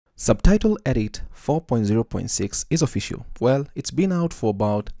Subtitle Edit 4.0.6 is official. Well, it's been out for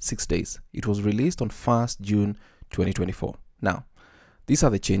about 6 days. It was released on 1st June 2024. Now, these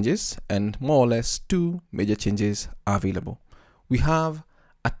are the changes, and more or less 2 major changes are available. We have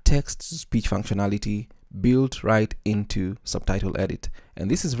a text-to-speech functionality built right into Subtitle Edit,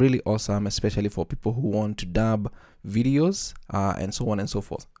 and this is really awesome, especially for people who want to dub videos and so on and so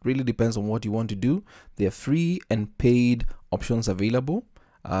forth. Really depends on what you want to do. There are free and paid options available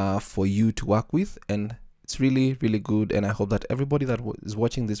for you to work with, and it's really good, and I hope that everybody that is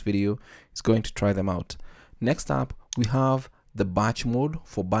watching this video is going to try them out. Next up, we have the batch mode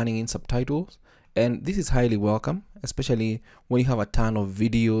for banning in subtitles, and this is highly welcome, especially when you have a ton of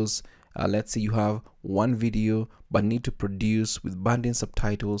videos. Let's say you have one video but need to produce with banned in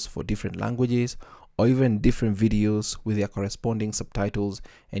subtitles for different languages, or even different videos with their corresponding subtitles,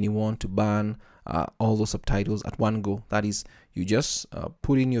 and you want to ban all those subtitles at one go. That is, you just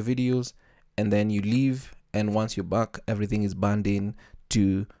put in your videos and then you leave, and once you're back, everything is banned in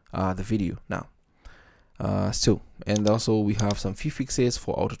to the video now. And also we have some few fixes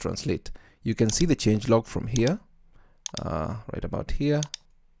for auto translate. You can see the changelog from here, right about here,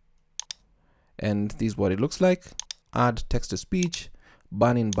 and this is what it looks like. Add text to speech,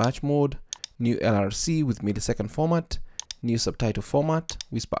 ban in batch mode, new LRC with millisecond format, new subtitle format,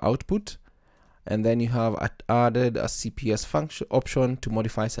 whisper output, and then you have added a CPS function option to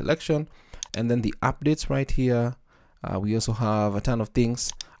modify selection, and then the updates right here. We also have a ton of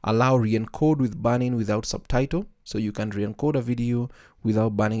things. Allow re-encode with banning without subtitle, so you can re-encode a video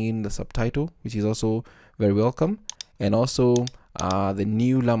without banning in the subtitle, which is also very welcome. And also the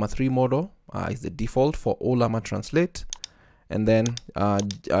new Llama 3 model is the default for all Llama Translate. And then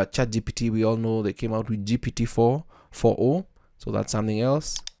ChatGPT, we all know they came out with GPT-4 4.0, so that's something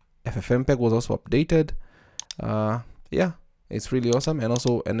else. FFmpeg was also updated. Yeah, it's really awesome. And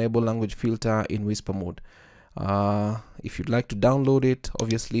also enable language filter in whisper mode. If you'd like to download it,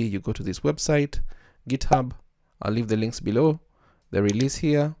 obviously you go to this website, GitHub. I'll leave the links below, the release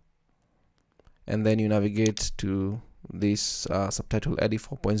here, and then you navigate to this Subtitle Edit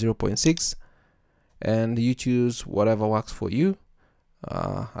 4.0.6, and you choose whatever works for you.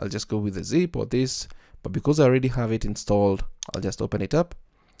 I'll just go with the zip or this, but because I already have it installed, I'll just open it up,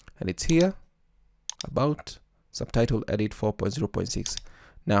 and it's here, about Subtitle Edit 4.0.6.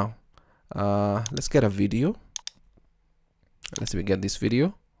 Now let's get a video. Let's get this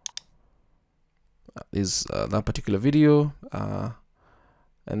video. That particular video,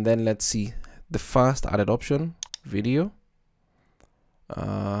 and then let's see the first added option: video,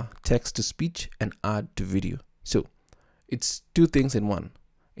 text to speech, and add to video. So it's 2 things in one.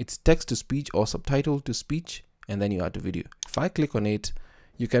 It's text to speech or subtitle to speech, and then you add to video. If I click on it,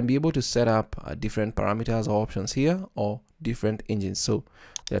 you can be able to set up different parameters or options here, or different engines. So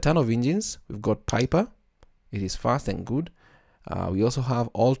there are a ton of engines. We've got Piper, it is fast and good. We also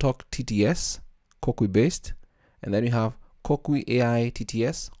have AllTalk TTS, Kokui based, and then we have Kokui AI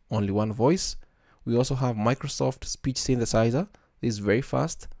TTS, only one voice. We also have Microsoft Speech Synthesizer, this is very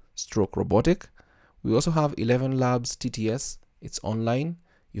fast, stroke robotic. We also have 11 Labs TTS, it's online,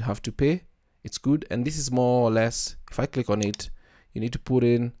 you have to pay, it's good, and this is more or less, if I click on it, you need to put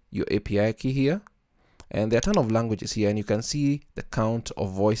in your API key here, and there are a ton of languages here, and you can see the count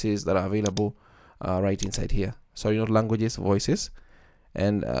of voices that are available right inside here. Sorry, not languages, voices,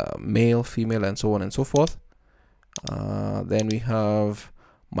 and male, female, and so on and so forth. Then we have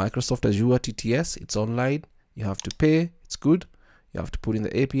Microsoft Azure TTS, it's online, you have to pay, it's good, you have to put in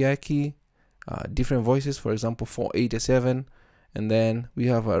the API key, different voices, for example 487, and then we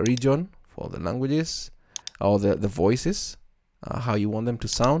have a region for the languages, or the voices, how you want them to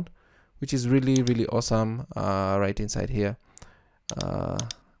sound, which is really awesome right inside here.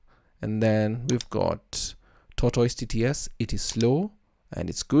 And then we've got Tortoise TTS, it is slow and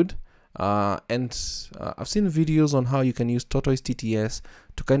it's good. And I've seen videos on how you can use Tortoise TTS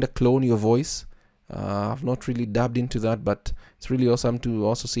to kind of clone your voice. I've not really dabbed into that, but it's really awesome to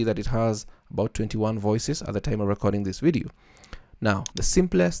also see that it has about 21 voices at the time of recording this video. Now, the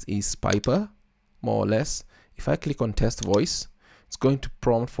simplest is Piper, more or less. If I click on test voice, it's going to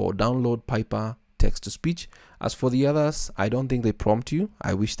prompt for download Piper text to speech. As for the others, I don't think they prompt you.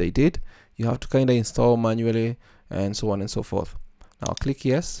 I wish they did. You have to kind of install manually and so on and so forth. Now click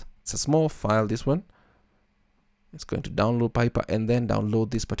yes. It's a small file, this one. It's going to download Piper and then download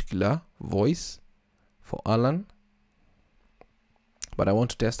this particular voice for Alan. But I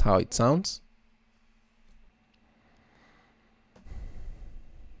want to test how it sounds.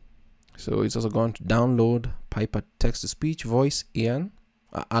 So it's also going to download Piper text to speech voice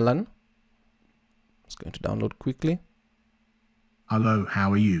Alan. It's going to download quickly. Hello,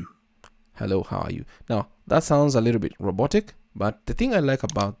 how are you? Hello, how are you? Now, that sounds a little bit robotic, but the thing I like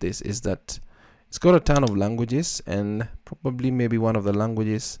about this is that it's got a ton of languages, and probably maybe one of the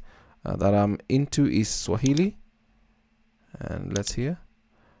languages that I'm into is Swahili. And let's hear.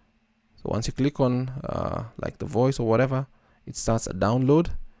 So once you click on like the voice or whatever, it starts a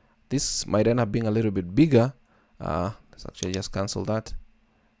download. This might end up being a little bit bigger. Let's actually just cancel that.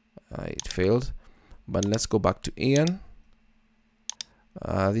 It failed. But let's go back to Ian.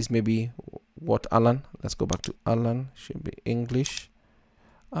 This may be what Alan. Let's go back to Alan. Should be English.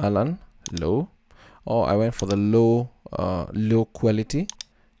 Alan, low. Oh, I went for the low quality.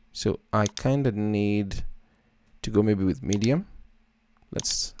 So I kind of need to go maybe with medium.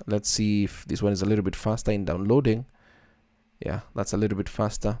 Let's see if this one is a little bit faster in downloading. Yeah, that's a little bit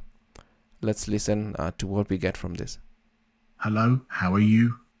faster. Let's listen to what we get from this. Hello, how are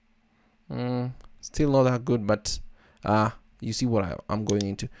you? Still not that good, but you see what I'm going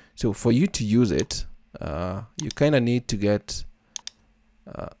into. So for you to use it, you kind of need to get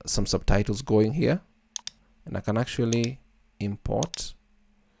some subtitles going here, and I can actually import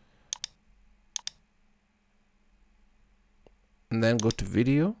and then go to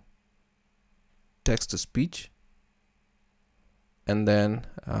video, text to speech, and then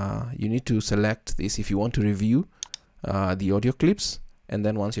you need to select this if you want to review the audio clips. And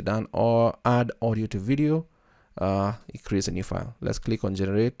then once you're done, or add audio to video, it creates a new file. Let's click on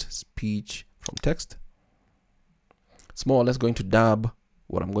generate speech from text. It's more or less going to dub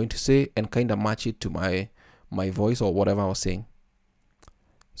what I'm going to say and kind of match it to my voice or whatever I was saying.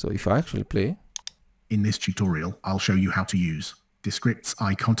 So if I actually play. In this tutorial, I'll show you how to use Descript's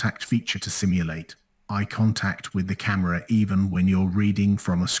eye contact feature to simulate eye contact with the camera even when you're reading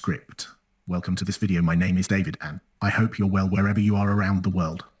from a script. Welcome to this video. My name is David and I hope you're well wherever you are around the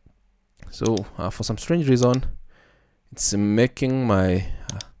world. So for some strange reason, it's making my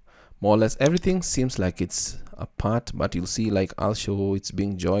more or less everything seems like it's apart, but you'll see like I'll show it's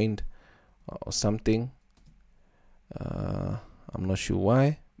being joined or something. I'm not sure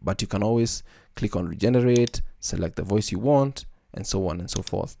why, but you can always click on regenerate, select the voice you want, and so on and so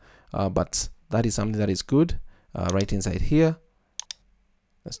forth. But that is something that is good right inside here.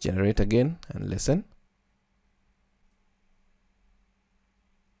 Let's generate again and listen.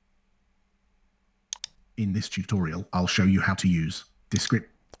 In this tutorial, I'll show you how to use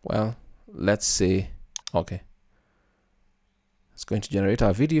Descript. Well, let's say, okay. It's going to generate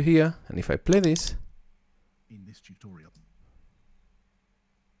our video here, and if I play this. In this tutorial,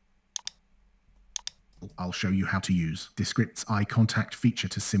 I'll show you how to use Descript's eye contact feature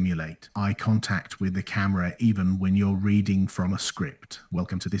to simulate eye contact with the camera even when you're reading from a script.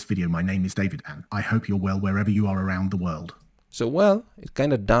 Welcome to this video. My name is David and I hope you're well wherever you are around the world. So well, it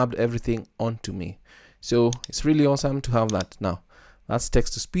kind of dubbed everything onto me. So it's really awesome to have that. Now that's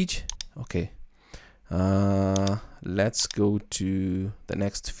text to speech. Okay. Let's go to the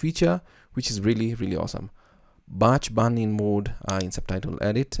next feature, which is really, really awesome. Batch burn-in mode in subtitle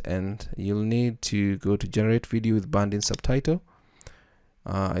edit, and you'll need to go to generate video with burned-in subtitle.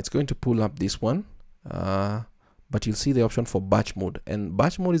 It's going to pull up this one, but you'll see the option for batch mode, and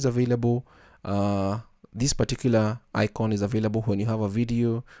batch mode is available. This particular icon is available when you have a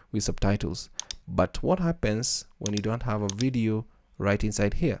video with subtitles. But what happens when you don't have a video right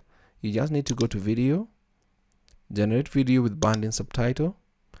inside here? You just need to go to video, generate video with burned-in subtitle,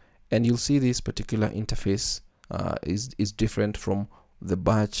 and you'll see this particular interface is different from the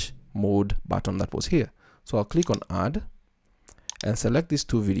batch mode button that was here. So I'll click on add and select these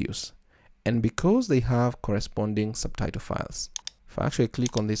two videos, and because they have corresponding subtitle files, if I actually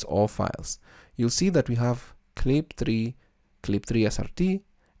click on these all files, you'll see that we have clip 3 SRT,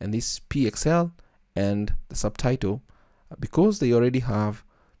 and this PXL and the subtitle. Because they already have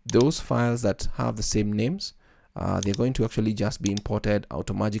those files that have the same names, they're going to actually just be imported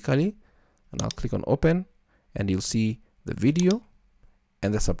automatically. And I'll click on open, and you'll see the video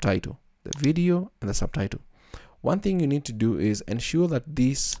and the subtitle, the video and the subtitle. One thing you need to do is ensure that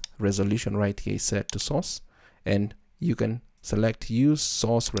this resolution right here is set to source, and you can select use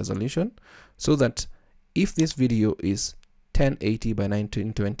source resolution, so that if this video is 1080 by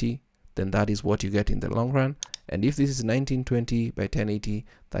 1920, then that is what you get in the long run. And if this is 1920 by 1080,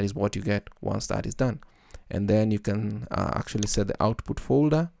 that is what you get once that is done. And then you can actually set the output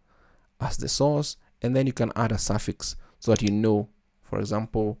folder as the source, and then you can add a suffix so that you know, for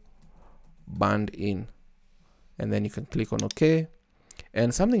example, burned in, and then you can click on OK.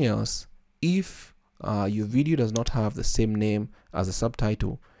 And something else, if your video does not have the same name as the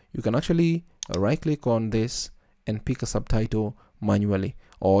subtitle, you can actually right click on this and pick a subtitle manually,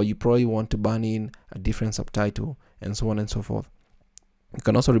 or you probably want to burn in a different subtitle, and so on and so forth. You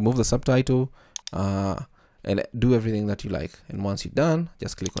can also remove the subtitle and do everything that you like. And once you're done,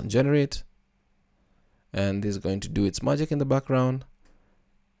 just click on generate, and this is going to do its magic in the background.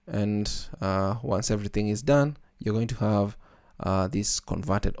 And once everything is done, you're going to have this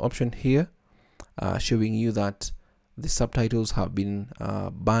converted option here, showing you that the subtitles have been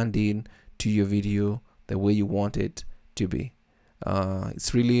burned in to your video the way you want it to be.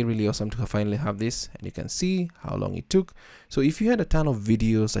 It's really awesome to finally have this, and you can see how long it took. So if you had a ton of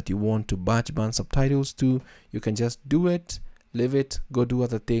videos that you want to batch burn subtitles to, you can just do it, leave it, go do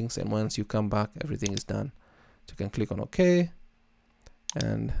other things, and once you come back, everything is done. So you can click on OK,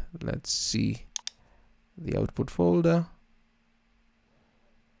 and let's see the output folder.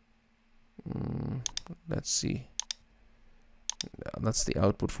 Let's see, that's the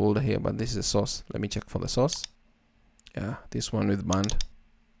output folder here, but this is a source. Let me check for the source. Yeah, this one with band.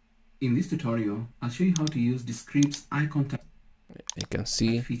 In this tutorial, I'll show you how to use the script's eye contact You can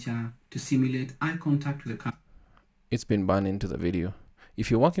see feature to simulate eye contact with the camera. It's been burned into the video. If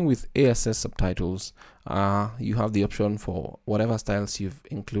you're working with ASS subtitles, you have the option for whatever styles you've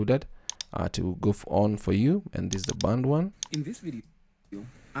included to go on for you, and this is the banned one. In this video,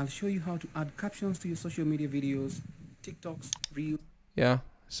 I'll show you how to add captions to your social media videos, TikToks, Reels. Yeah,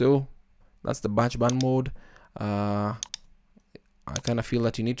 so that's the batch burn mode. I kind of feel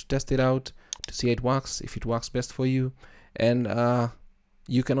that you need to test it out to see it works, if it works best for you. And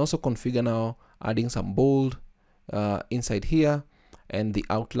you can also configure now adding some bold inside here and the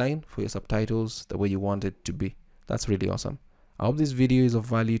outline for your subtitles the way you want it to be. That's really awesome. I hope this video is of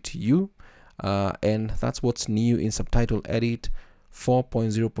value to you, and that's what's new in Subtitle Edit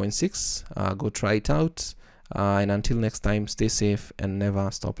 4.0.6. Go try it out, and until next time, stay safe and never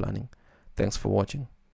stop learning. Thanks for watching.